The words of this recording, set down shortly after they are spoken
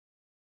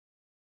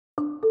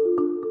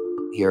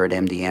here at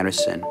MD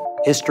Anderson.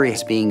 History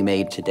is being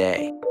made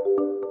today.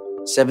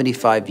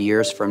 75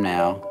 years from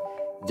now,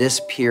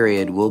 this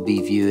period will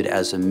be viewed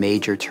as a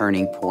major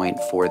turning point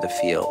for the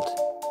field.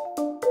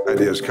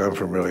 Ideas come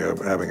from really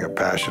having a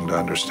passion to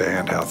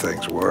understand how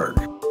things work.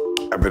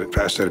 I've been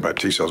fascinated by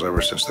T cells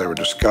ever since they were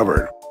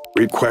discovered.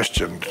 We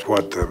questioned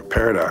what the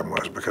paradigm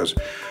was because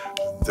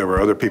there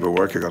were other people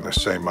working on the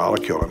same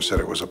molecule and said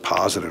it was a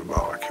positive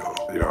molecule.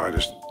 I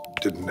just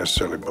didn't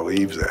necessarily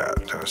believe that.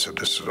 And I said,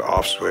 this is an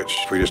off switch.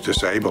 If we just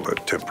disable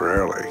it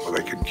temporarily, well,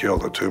 they can kill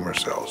the tumor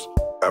cells.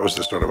 That was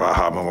the sort of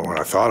aha moment when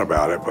I thought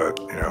about it, but,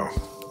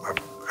 I've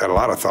had a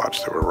lot of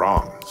thoughts that were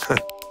wrong.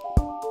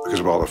 Because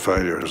of all the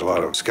failure, there's a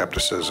lot of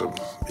skepticism,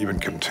 even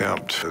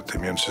contempt that the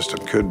immune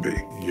system could be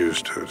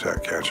used to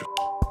attack cancer.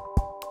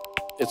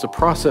 It's a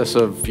process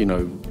of,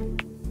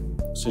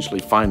 essentially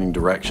finding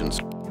directions,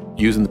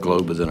 using the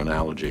globe as an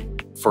analogy.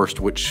 First,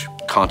 which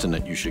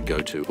continent you should go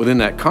to. Within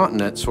that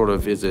continent, sort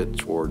of, is it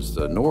towards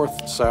the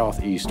north,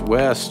 south, east,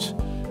 west?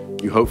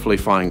 You hopefully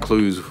find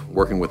clues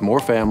working with more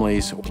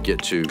families to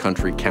get to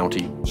country,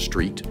 county,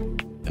 street,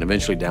 and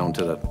eventually down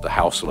to the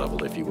house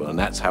level, if you will. And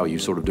that's how you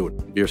sort of do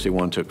it.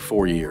 BRCA1 took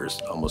 4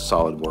 years, almost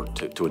solid work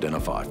to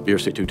identify.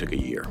 BRCA2 took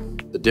a year.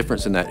 The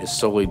difference in that is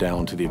solely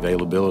down to the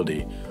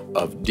availability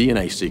of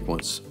DNA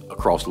sequence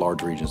across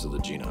large regions of the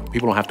genome.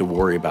 People don't have to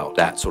worry about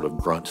that sort of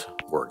grunt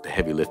work. The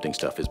heavy lifting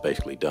stuff is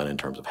basically done in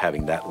terms of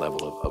having that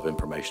level of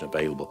information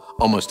available,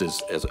 almost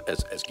as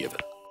given.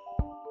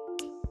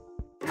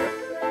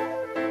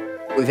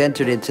 We've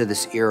entered into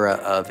this era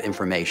of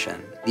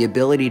information, the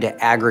ability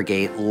to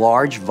aggregate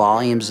large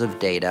volumes of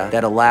data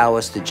that allow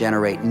us to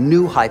generate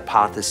new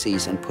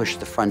hypotheses and push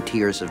the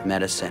frontiers of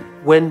medicine.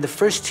 When the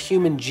first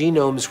human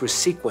genomes were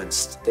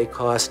sequenced, they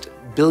cost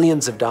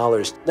billions of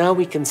dollars. Now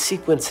we can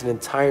sequence an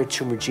entire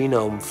tumor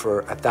genome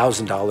for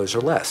 $1,000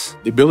 or less.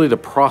 The ability to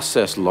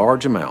process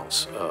large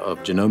amounts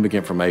of genomic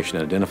information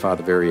and identify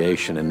the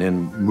variation and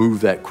then move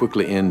that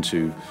quickly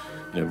into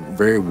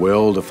very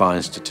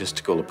well-defined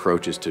statistical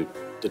approaches to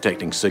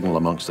detecting signal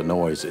amongst the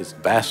noise is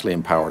vastly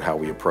empowered how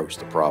we approach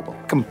the problem.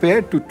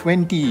 Compared to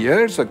 20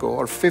 years ago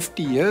or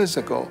 50 years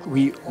ago,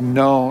 we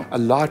know a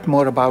lot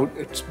more about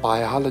its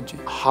biology,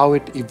 how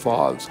it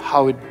evolves,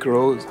 how it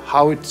grows,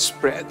 how it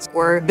spreads.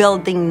 We're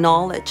building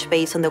knowledge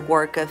based on the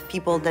work of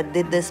people that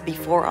did this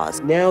before us.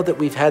 Now that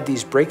we've had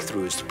these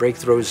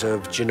breakthroughs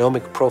of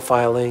genomic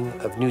profiling,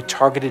 of new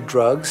targeted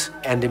drugs,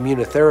 and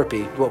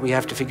immunotherapy, what we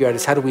have to figure out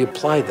is how do we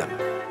apply them?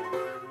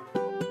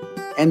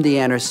 MD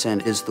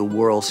Anderson is the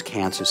world's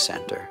cancer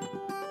center.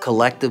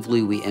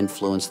 Collectively, we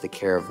influence the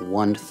care of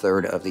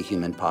 1/3 of the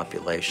human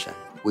population.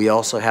 We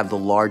also have the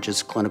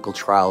largest clinical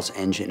trials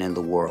engine in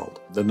the world.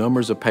 The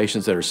numbers of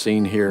patients that are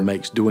seen here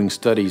makes doing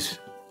studies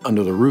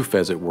under the roof,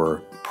 as it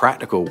were,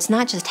 practical. It's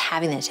not just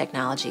having the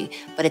technology,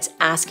 but it's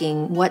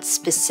asking what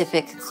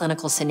specific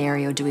clinical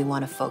scenario do we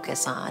want to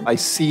focus on. I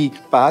see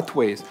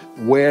pathways.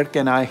 Where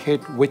can I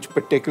hit which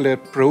particular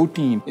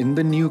protein in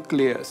the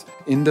nucleus,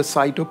 in the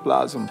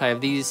cytoplasm? I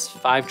have these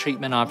 5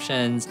 treatment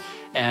options,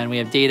 and we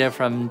have data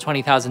from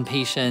 20,000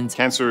 patients.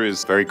 Cancer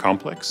is very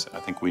complex. I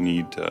think we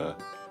need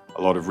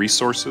a lot of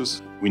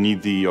resources. We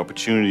need the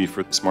opportunity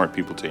for smart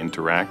people to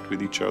interact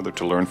with each other,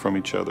 to learn from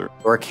each other.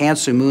 Our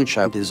Cancer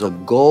Moonshot is a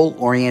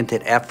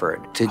goal-oriented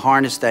effort to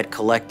harness that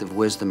collective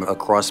wisdom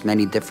across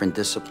many different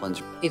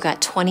disciplines. We've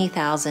got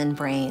 20,000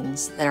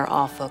 brains that are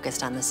all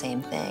focused on the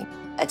same thing,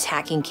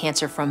 attacking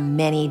cancer from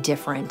many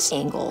different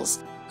angles,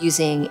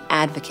 using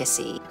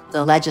advocacy,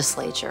 the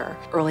legislature,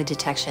 early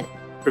detection.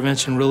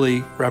 Prevention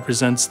really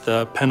represents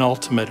the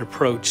penultimate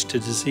approach to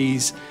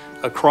disease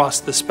across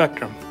the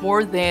spectrum.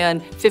 More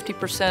than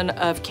 50%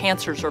 of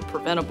cancers are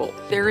preventable.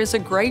 There is a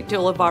great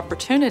deal of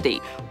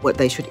opportunity. What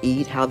they should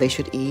eat, how they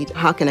should eat,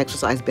 how can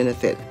exercise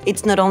benefit?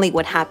 It's not only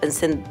what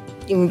happens in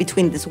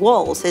between these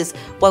walls, is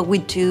what we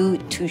do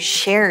to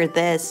share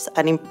this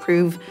and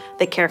improve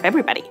the care of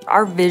everybody.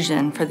 Our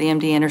vision for the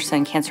MD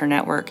Anderson Cancer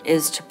Network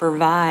is to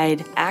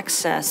provide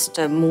access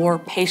to more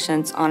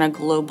patients on a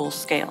global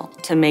scale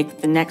to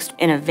make the next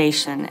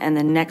innovation and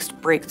the next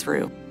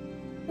breakthrough.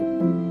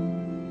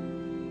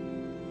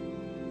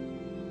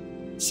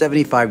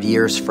 75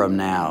 years from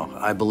now,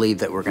 I believe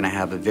that we're going to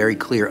have a very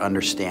clear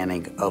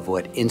understanding of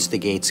what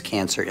instigates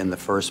cancer in the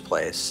first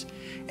place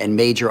and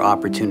major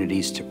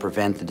opportunities to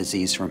prevent the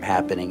disease from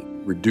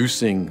happening.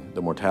 Reducing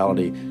the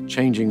mortality,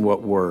 changing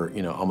what were,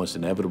 almost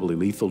inevitably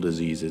lethal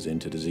diseases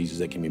into diseases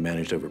that can be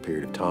managed over a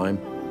period of time.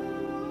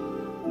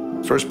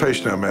 First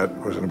patient I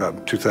met was in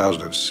about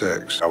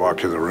 2006. I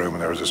walked into the room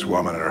and there was this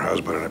woman and her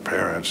husband and her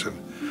parents, and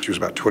she was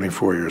about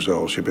 24 years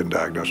old. She'd been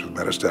diagnosed with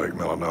metastatic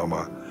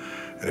melanoma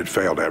and had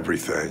failed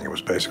everything. It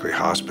was basically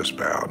hospice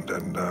bound,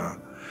 and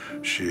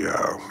she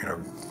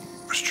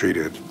was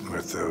treated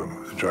with the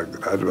drug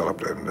that I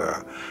developed, and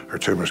her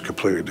tumors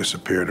completely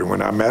disappeared. And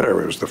when I met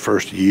her, it was the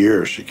first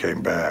year she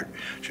came back.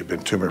 She'd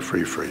been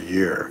tumor-free for a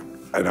year.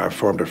 And I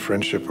formed a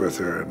friendship with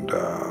her,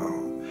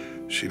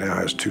 and she now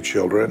has 2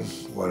 children,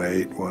 one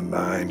 8, one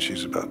 9.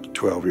 She's about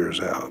 12 years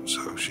out,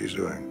 so she's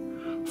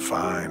doing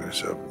fine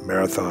as a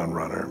marathon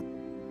runner.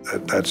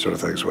 That sort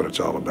of thing is what it's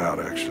all about,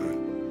 actually.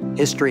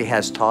 History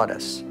has taught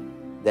us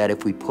that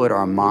if we put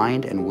our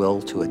mind and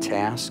will to a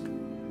task,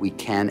 we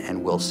can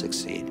and will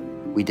succeed.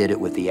 We did it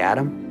with the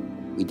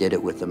atom, we did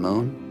it with the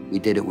moon, we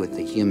did it with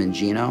the human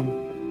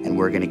genome, and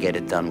we're going to get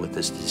it done with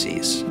this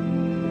disease.